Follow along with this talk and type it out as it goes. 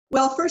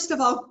Well, first of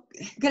all,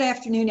 good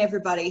afternoon,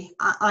 everybody.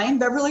 I am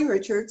Beverly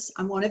Richards.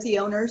 I'm one of the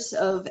owners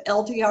of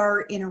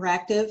LDR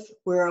Interactive.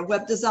 We're a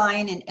web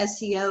design and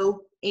SEO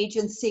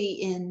agency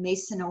in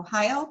Mason,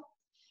 Ohio.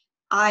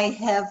 I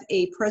have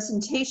a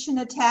presentation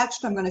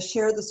attached. I'm going to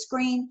share the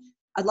screen.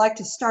 I'd like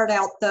to start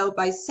out, though,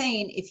 by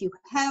saying if you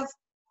have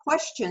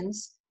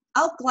questions,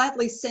 I'll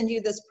gladly send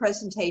you this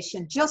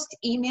presentation. Just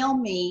email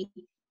me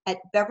at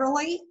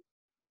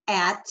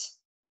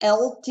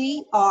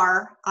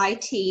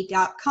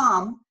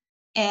beverly@ldrit.com.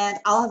 And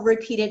I'll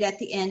repeat it at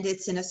the end.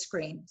 It's in a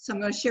screen. So I'm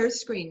going to share the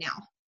screen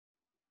now.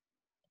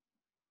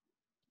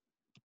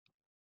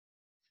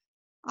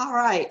 All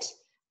right.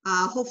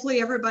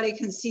 Hopefully everybody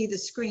can see the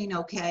screen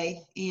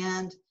okay.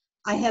 And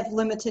I have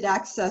limited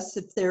access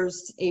if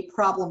there's a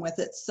problem with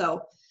it.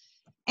 So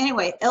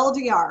anyway,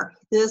 LDR,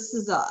 this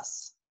is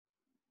us.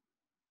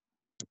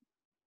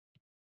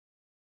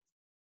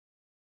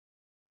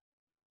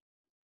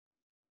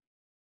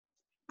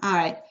 All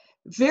right.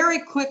 Very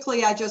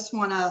quickly, I just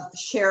want to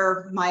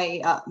share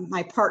my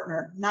my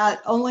partner. Not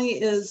only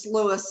is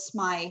Lewis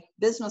my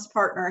business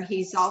partner,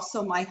 he's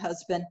also my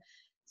husband.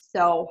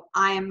 So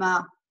I'm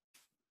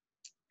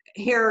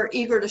here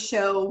eager to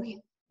show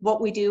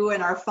what we do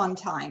in our fun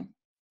time.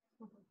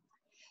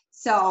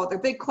 So the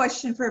big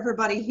question for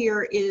everybody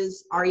here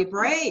is, are you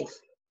brave?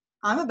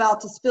 I'm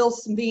about to spill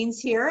some beans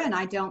here, and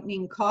I don't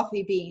mean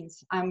coffee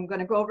beans. I'm going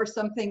to go over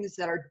some things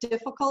that are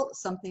difficult,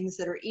 some things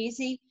that are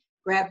easy.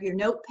 Grab your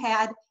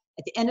notepad.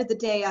 At the end of the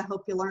day, I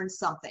hope you learned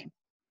something.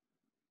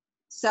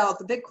 So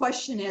the big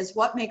question is,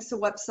 what makes a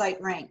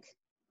website rank?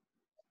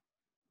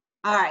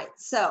 All right,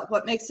 so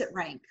what makes it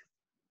rank?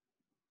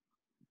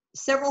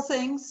 Several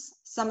things.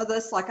 Some of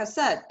this, like I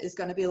said, is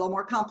going to be a little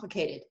more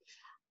complicated.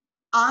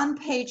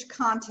 On-page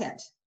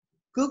content.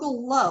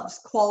 Google loves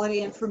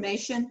quality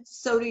information,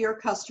 so do your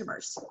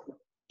customers.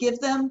 Give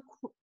them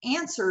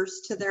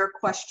answers to their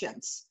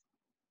questions.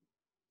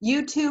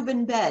 YouTube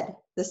embed,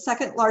 the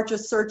second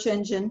largest search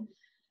engine,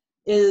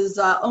 is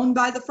owned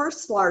by the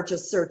first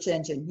largest search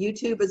engine.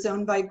 YouTube is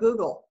owned by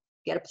Google.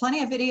 Get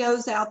plenty of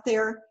videos out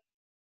there.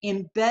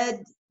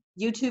 Embed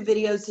YouTube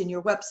videos in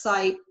your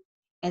website,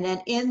 and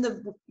then in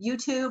the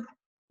YouTube,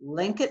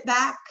 link it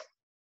back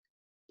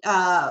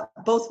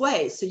both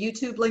ways. So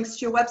YouTube links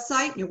to your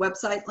website, and your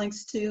website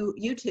links to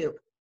YouTube.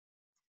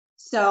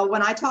 So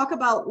when I talk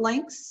about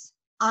links,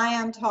 I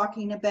am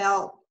talking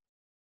about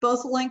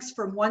both links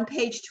from one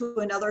page to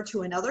another.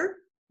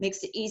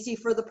 Makes it easy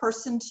for the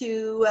person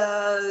to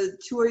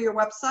tour your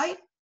website.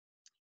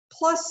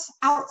 Plus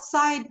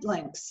outside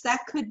links.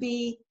 That could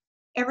be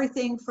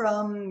everything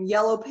from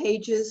Yellow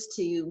Pages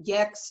to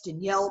Yext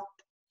and Yelp,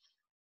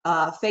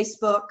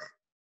 Facebook.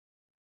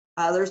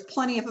 There's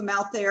plenty of them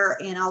out there,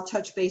 and I'll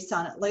touch base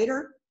on it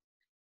later.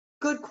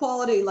 Good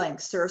quality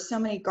links. There are so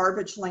many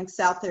garbage links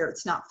out there,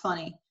 it's not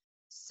funny.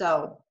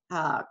 So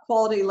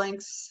quality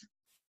links.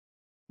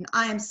 And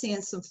I am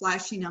seeing some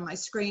flashing on my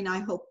screen. I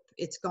hope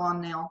it's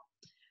gone now.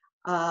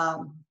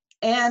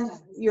 And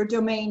your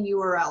domain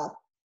URL.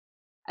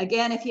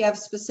 Again, if you have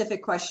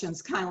specific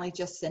questions, kindly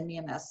just send me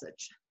a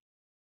message.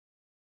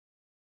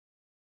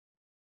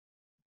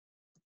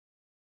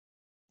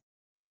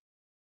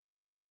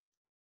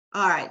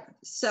 All right,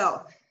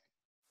 so,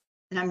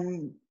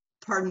 and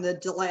pardon the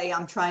delay,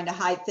 I'm trying to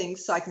hide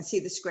things so I can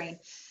see the screen.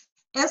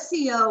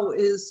 SEO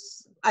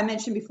is, I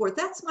mentioned before,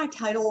 that's my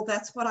title,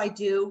 that's what I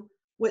do.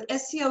 What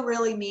SEO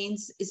really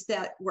means is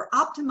that we're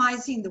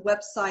optimizing the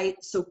website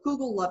so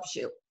Google loves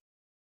you.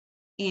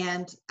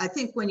 And I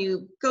think when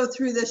you go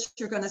through this,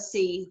 you're going to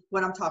see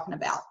what I'm talking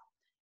about.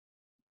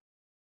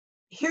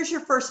 Here's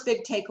your first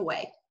big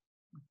takeaway.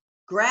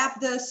 Grab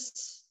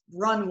this,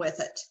 run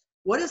with it.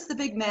 What is the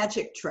big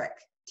magic trick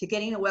to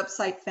getting a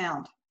website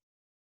found?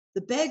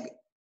 The big,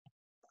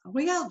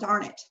 well,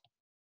 darn it.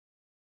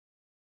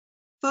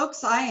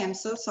 Folks, I am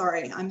so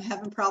sorry. I'm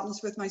having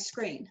problems with my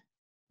screen.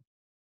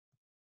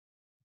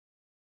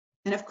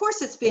 And of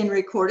course it's being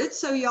recorded,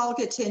 so y'all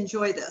get to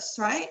enjoy this,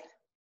 right?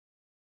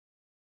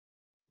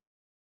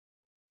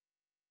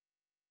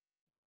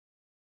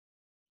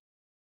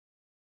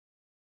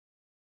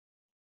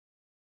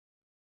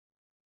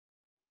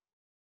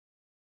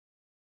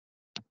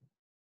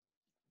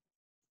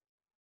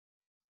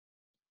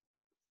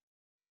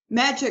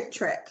 Magic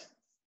trick.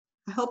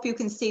 I hope you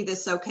can see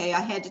this okay. I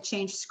had to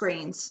change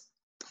screens.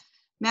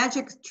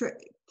 Magic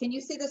trick. Can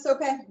you see this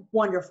okay?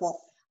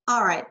 Wonderful.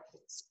 All right.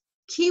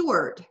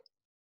 Keyword.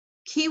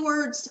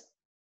 Keywords,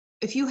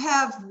 if you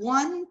have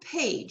one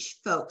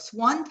page, folks,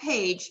 one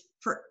page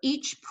for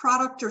each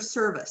product or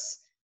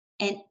service,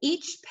 and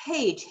each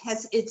page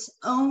has its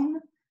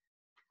own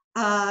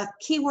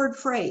keyword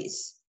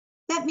phrase,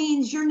 that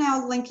means you're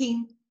now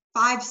linking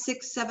 5,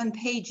 6, 7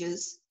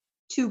 pages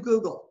to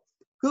Google.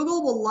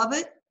 Google will love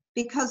it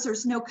because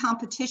there's no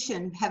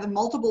competition having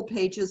multiple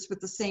pages with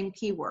the same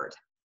keyword.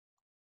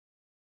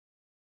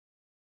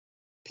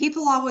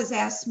 People always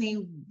ask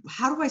me,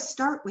 how do I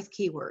start with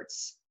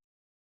keywords?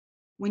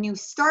 When you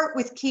start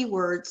with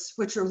keywords,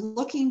 what you're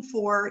looking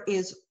for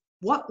is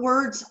what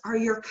words are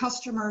your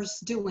customers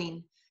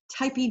doing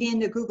typing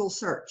into Google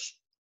search.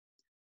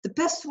 The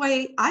best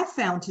way I've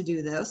found to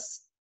do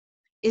this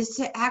is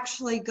to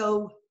actually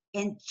go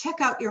and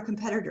check out your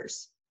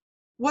competitors.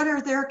 What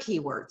are their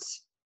keywords?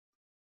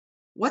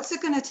 What's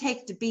it going to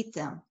take to beat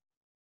them?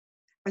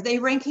 Are they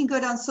ranking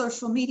good on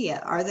social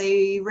media? Are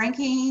they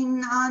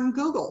ranking on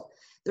Google?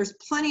 There's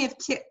plenty of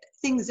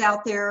things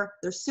out there.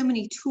 There's so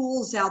many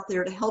tools out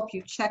there to help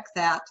you check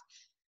that.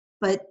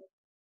 But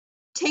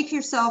take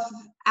yourself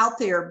out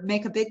there,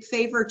 make a big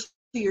favor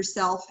to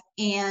yourself,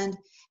 and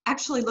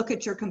actually look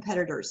at your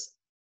competitors.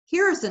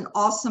 Here's an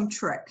awesome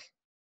trick.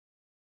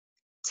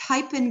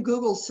 Type in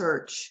Google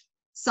search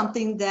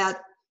something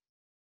that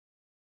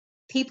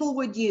people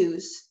would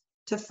use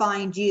to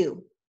find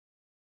you.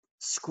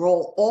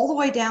 Scroll all the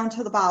way down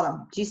to the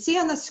bottom. Do you see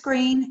on the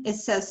screen, it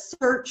says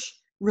search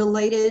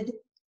related?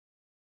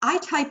 I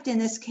typed in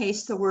this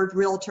case the word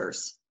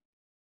realtors.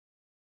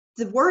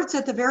 The words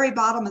at the very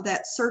bottom of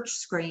that search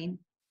screen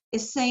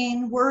is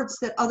saying words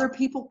that other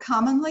people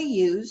commonly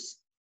use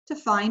to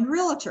find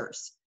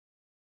realtors.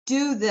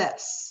 Do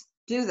this,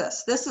 do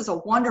this. This is a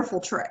wonderful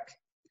trick.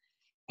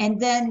 And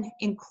then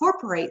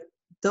incorporate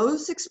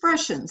those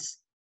expressions.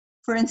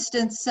 For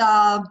instance,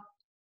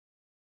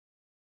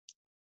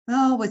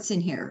 what's in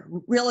here?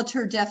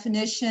 Realtor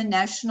definition,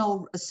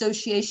 National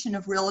Association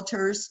of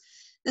Realtors.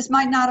 This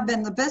might not have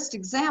been the best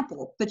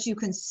example, but you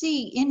can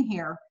see in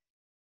here,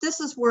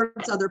 this is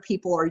words other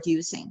people are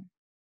using.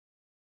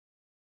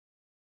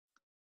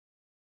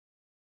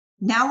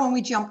 Now when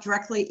we jump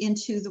directly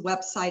into the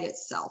website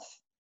itself,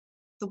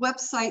 the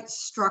website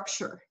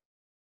structure.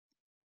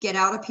 Get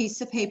out a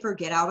piece of paper,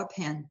 get out a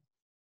pen.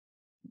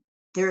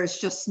 There is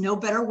just no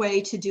better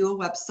way to do a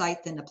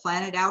website than to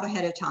plan it out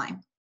ahead of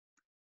time.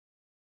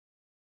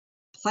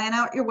 Plan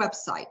out your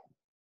website.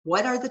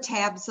 What are the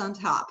tabs on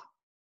top?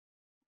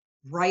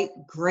 Write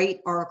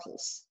great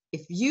articles.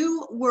 If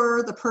you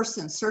were the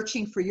person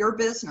searching for your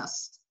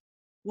business,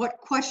 what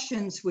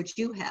questions would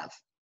you have?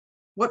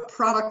 What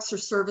products or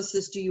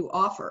services do you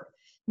offer?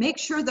 Make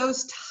sure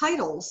those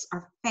titles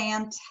are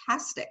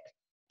fantastic.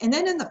 And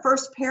then in the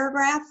first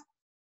paragraph,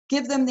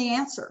 give them the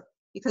answer,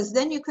 because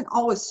then you can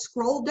always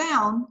scroll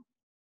down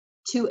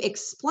to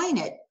explain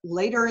it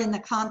later in the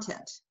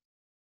content.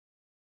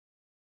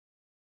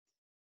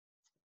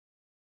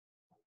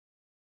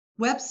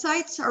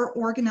 Websites are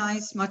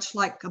organized much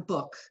like a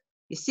book.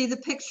 You see the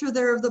picture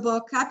there of the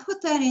book? I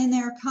put that in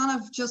there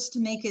kind of just to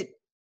make it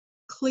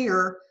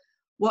clear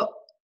what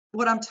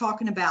I'm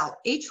talking about.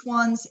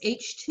 H1s,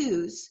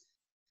 H2s.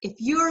 If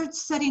you're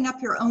setting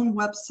up your own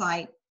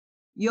website,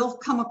 you'll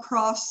come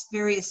across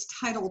various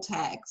title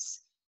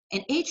tags.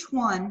 And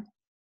H1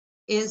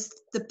 is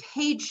the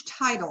page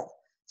title.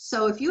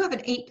 So if you have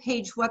an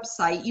 8-page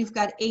website, you've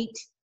got 8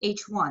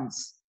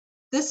 H1s.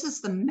 This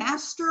is the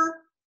master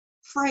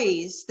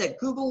phrase that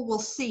Google will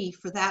see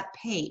for that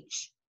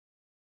page.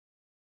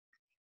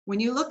 When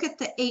you look at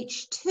the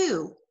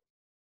H2,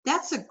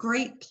 that's a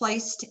great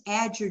place to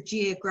add your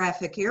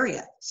geographic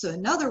area. So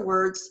in other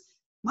words,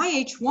 my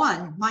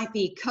H1 might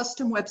be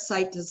custom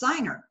website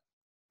designer.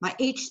 My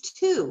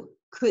H2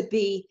 could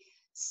be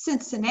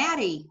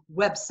Cincinnati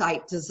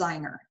website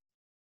designer.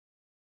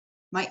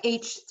 My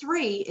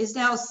H3 is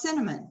now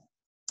cinnamon.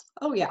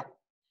 Oh yeah.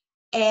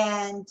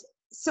 And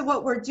so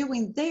what we're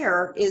doing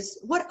there is,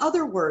 what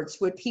other words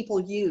would people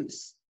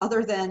use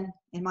other than,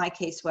 in my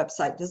case,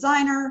 website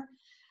designer?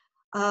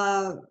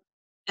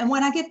 And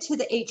when I get to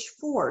the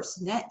H4s,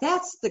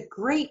 that's the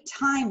great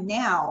time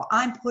now.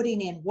 I'm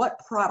putting in what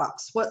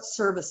products, what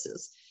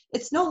services.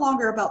 It's no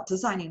longer about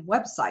designing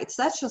websites.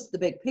 That's just the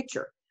big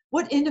picture.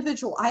 What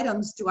individual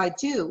items do I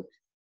do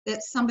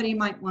that somebody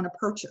might want to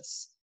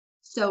purchase?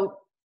 So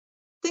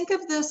think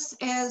of this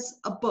as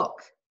a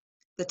book.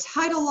 The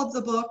title of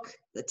the book,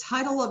 the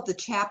title of the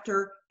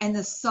chapter, and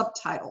the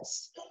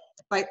subtitles.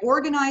 By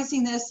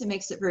organizing this, it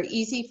makes it very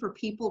easy for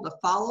people to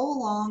follow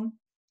along.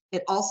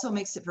 It also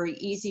makes it very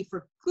easy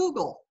for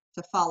Google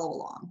to follow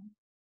along.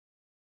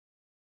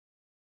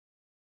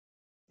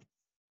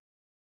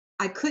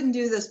 I couldn't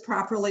do this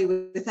properly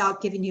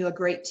without giving you a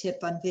great tip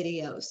on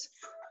videos.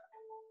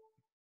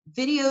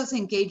 Videos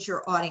engage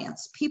your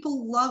audience.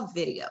 People love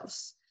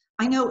videos.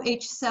 I know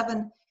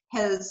H7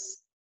 has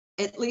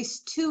at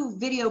least 2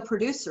 video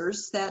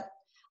producers that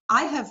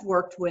I have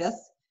worked with.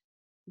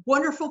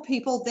 Wonderful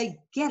people, they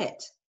get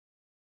it.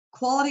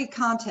 Quality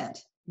content.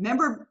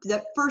 Remember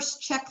that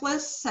first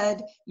checklist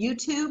said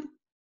YouTube?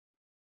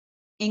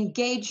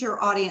 Engage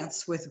your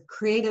audience with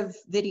creative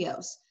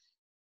videos.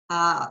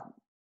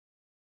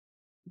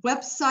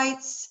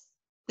 Websites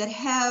that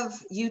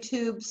have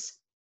YouTube's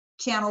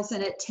channels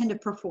in it tend to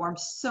perform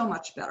so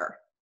much better.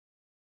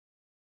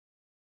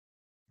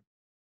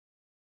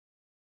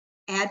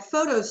 Add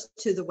photos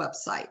to the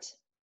website.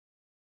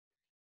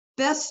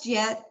 Best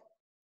yet,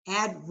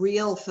 add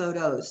real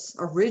photos,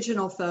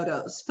 original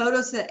photos,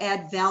 photos that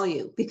add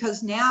value,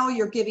 because now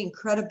you're giving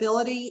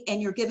credibility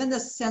and you're given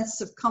this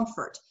sense of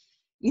comfort.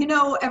 You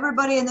know,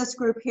 everybody in this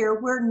group here,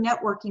 we're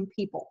networking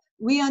people.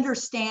 We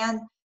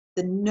understand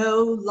the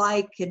know,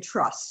 like, and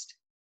trust.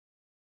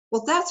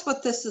 Well, that's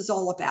what this is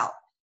all about.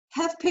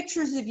 Have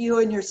pictures of you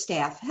and your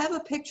staff. Have a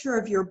picture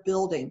of your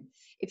building.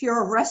 If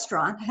you're a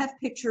restaurant, have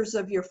pictures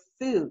of your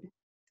food.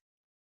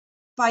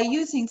 By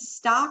using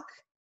stock,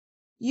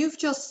 you've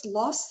just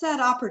lost that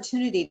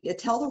opportunity to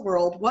tell the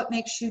world what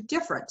makes you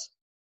different.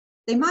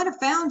 They might have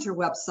found your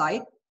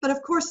website, but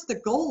of course the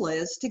goal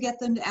is to get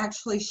them to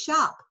actually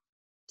shop,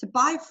 to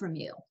buy from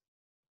you.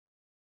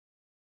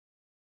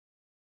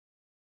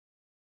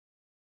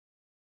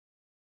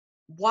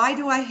 Why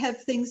do I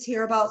have things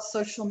here about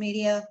social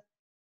media?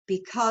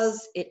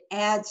 Because it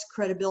adds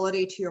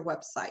credibility to your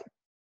website.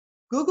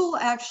 Google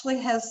actually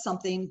has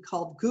something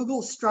called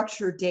Google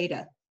Structured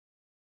Data.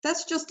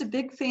 That's just a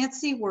big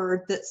fancy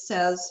word that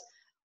says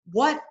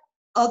what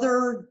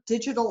other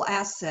digital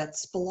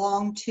assets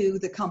belong to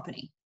the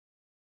company.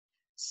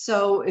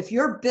 So if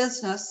your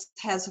business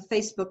has a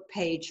Facebook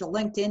page, a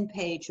LinkedIn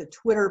page, a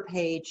Twitter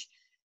page,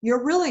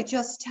 you're really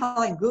just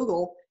telling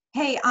Google,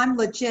 hey, I'm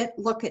legit,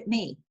 look at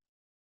me.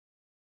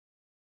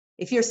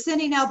 If you're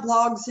sending out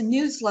blogs and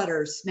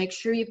newsletters, make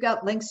sure you've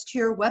got links to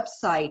your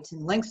website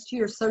and links to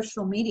your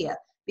social media,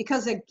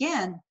 because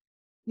again,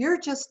 you're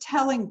just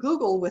telling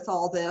Google with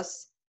all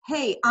this,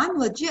 hey, I'm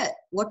legit,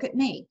 look at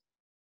me.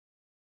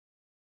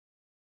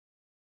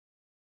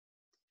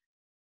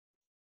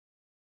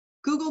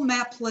 Google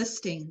Map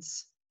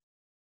listings.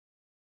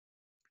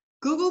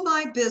 Google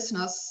My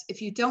Business,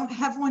 if you don't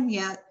have one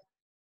yet,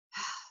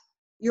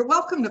 you're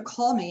welcome to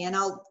call me and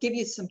I'll give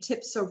you some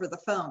tips over the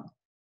phone.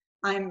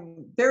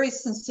 I'm very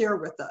sincere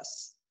with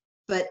this,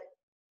 but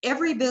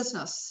every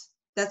business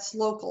that's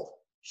local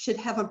should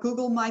have a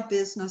Google My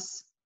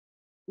Business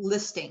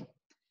listing.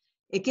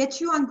 It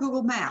gets you on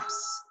Google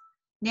Maps.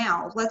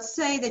 Now, let's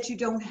say that you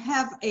don't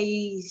have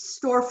a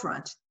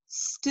storefront.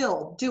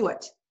 Still do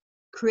it.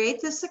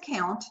 Create this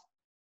account.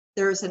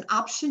 There's an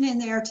option in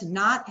there to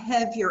not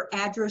have your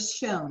address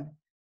shown.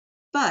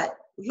 But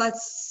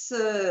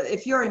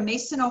if you're in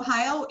Mason,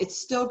 Ohio,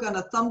 it's still going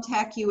to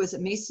thumbtack you as a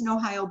Mason,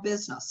 Ohio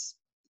business.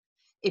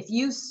 If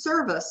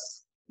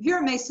you're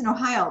in Mason,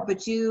 Ohio,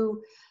 but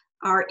you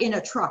are in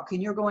a truck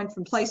and you're going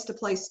from place to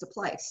place to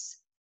place,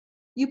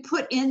 you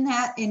put in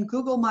that in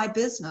Google My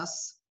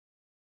Business,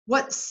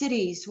 what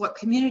cities, what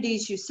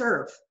communities you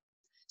serve.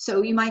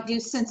 So you might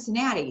do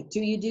Cincinnati. Do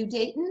you do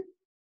Dayton?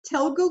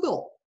 Tell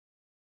Google,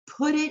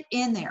 put it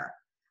in there.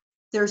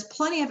 There's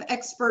plenty of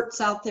experts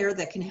out there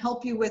that can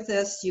help you with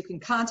this. You can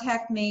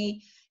contact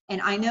me,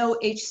 and I know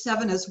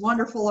H7 is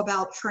wonderful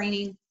about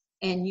training,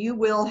 and you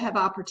will have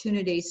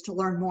opportunities to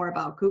learn more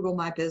about Google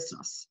My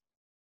Business.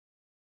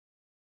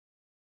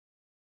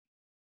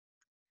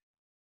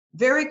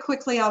 Very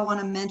quickly, I want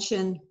to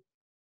mention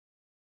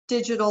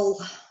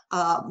digital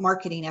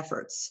marketing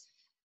efforts.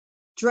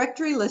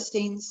 Directory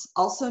listings,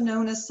 also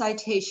known as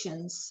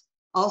citations,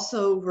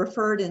 also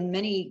referred in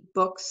many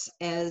books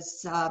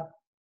as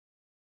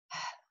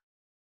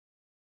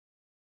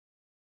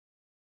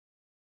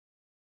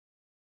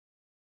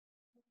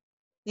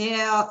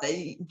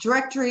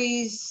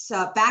directories,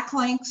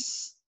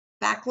 backlinks.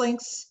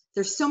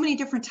 There's so many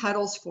different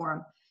titles for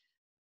them.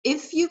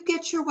 If you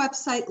get your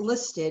website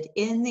listed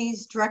in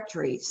these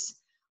directories,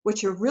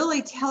 what you're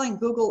really telling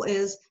Google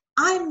is,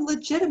 I'm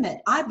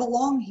legitimate, I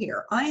belong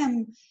here,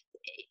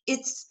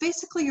 it's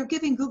basically you're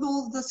giving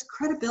Google this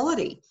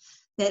credibility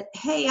that,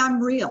 hey,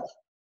 I'm real.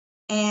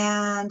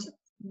 And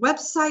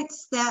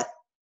websites that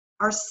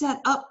are set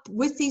up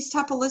with these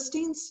type of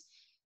listings,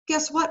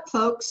 guess what,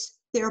 folks?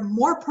 They're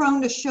more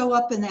prone to show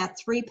up in that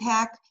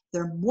 3-pack.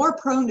 They're more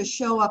prone to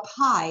show up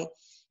high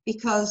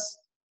because,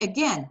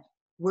 again,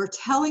 we're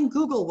telling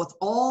Google with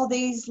all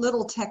these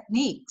little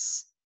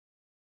techniques,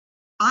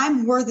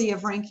 I'm worthy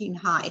of ranking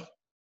high.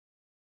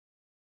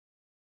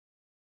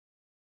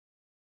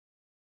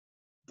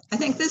 I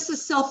think this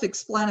is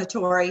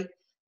self-explanatory,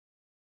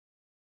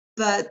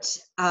 but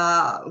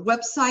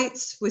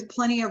websites with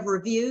plenty of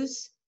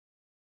reviews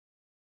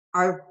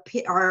are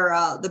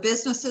the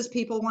businesses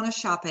people want to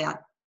shop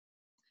at.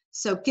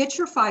 So get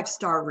your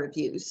 5-star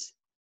reviews.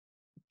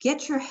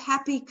 Get your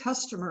happy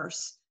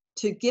customers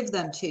to give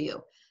them to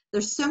you.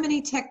 There's so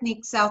many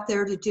techniques out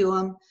there to do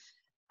them.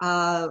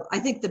 I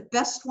think the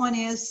best one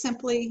is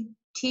simply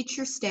teach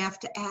your staff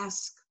to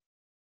ask.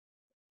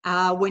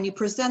 When you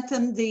present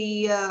them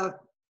the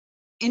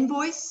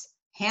invoice,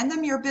 hand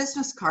them your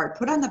business card.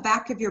 Put on the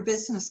back of your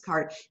business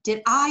card,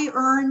 did I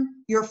earn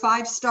your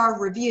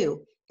 5-star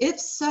review? If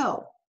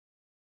so,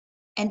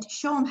 and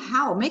show them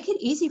how. Make it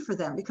easy for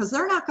them because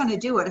they're not going to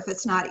do it if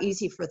it's not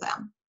easy for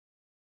them.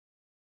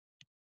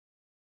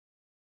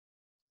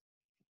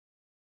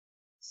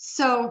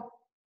 So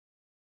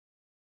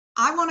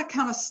I want to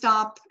kind of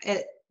stop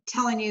at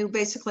telling you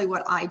basically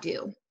what I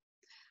do.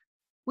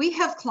 We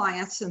have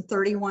clients in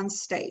 31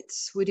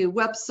 states. We do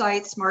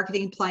websites,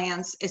 marketing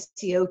plans,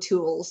 SEO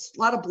tools, a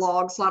lot of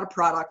blogs, a lot of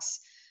products.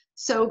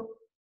 So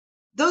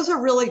those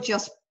are really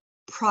just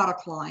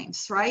product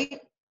lines, right?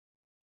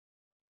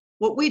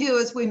 What we do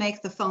is we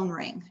make the phone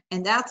ring,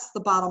 and that's the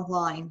bottom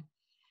line.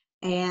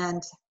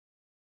 And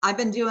I've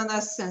been doing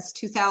this since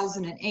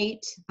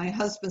 2008. My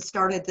husband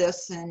started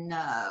this in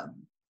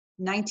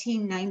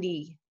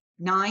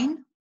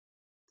 1999.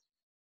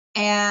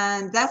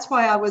 And that's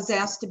why I was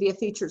asked to be a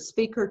featured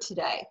speaker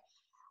today.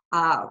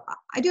 I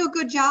do a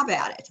good job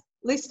at it.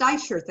 At least I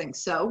sure think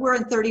so. We're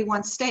in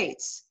 31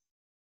 states.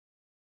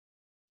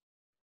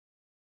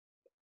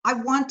 I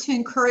want to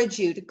encourage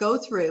you to go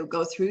through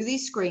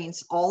these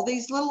screens, all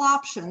these little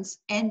options,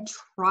 and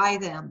try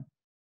them.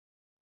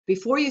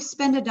 Before you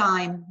spend a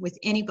dime with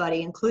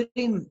anybody,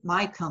 including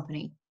my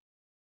company,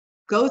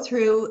 go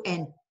through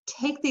and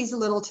take these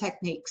little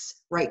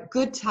techniques, write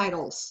good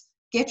titles,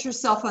 get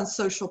yourself on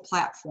social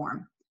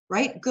platform,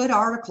 write good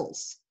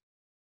articles,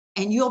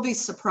 and you'll be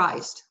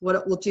surprised what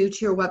it will do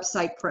to your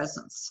website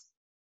presence.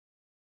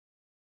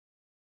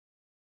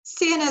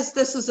 Seeing as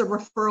this is a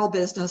referral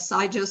business,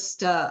 I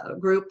just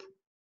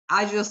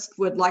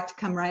would like to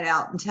come right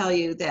out and tell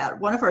you that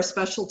one of our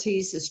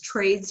specialties is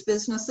trades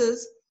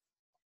businesses.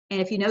 And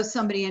if you know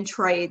somebody in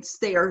trades,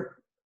 they are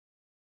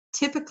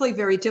typically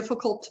very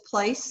difficult to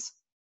place.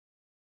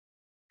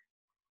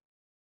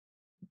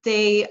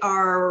 They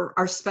are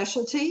our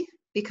specialty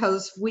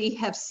because we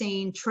have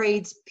seen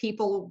trades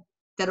people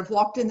that have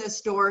walked in this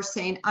door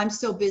saying, I'm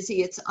so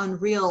busy, it's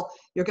unreal.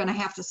 You're going to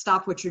have to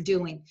stop what you're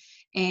doing.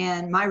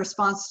 And my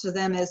response to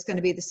them is going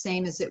to be the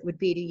same as it would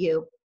be to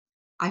you.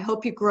 I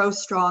hope you grow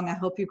strong. I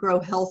hope you grow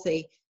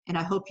healthy. And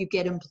I hope you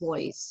get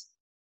employees,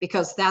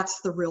 because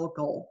that's the real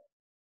goal.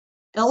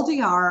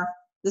 LDR,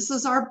 this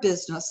is our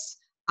business.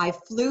 I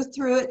flew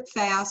through it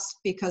fast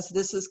because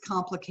this is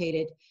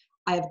complicated.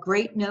 I have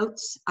great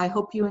notes. I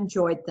hope you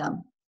enjoyed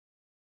them.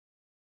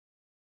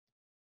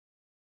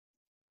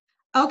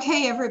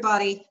 Okay,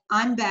 everybody,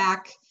 I'm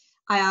back.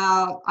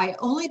 I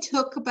only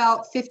took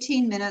about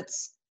 15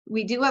 minutes.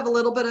 We do have a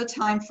little bit of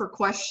time for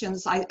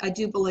questions, I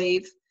do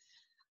believe.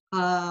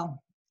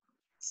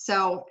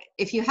 So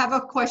if you have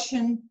a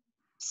question,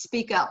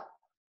 speak up.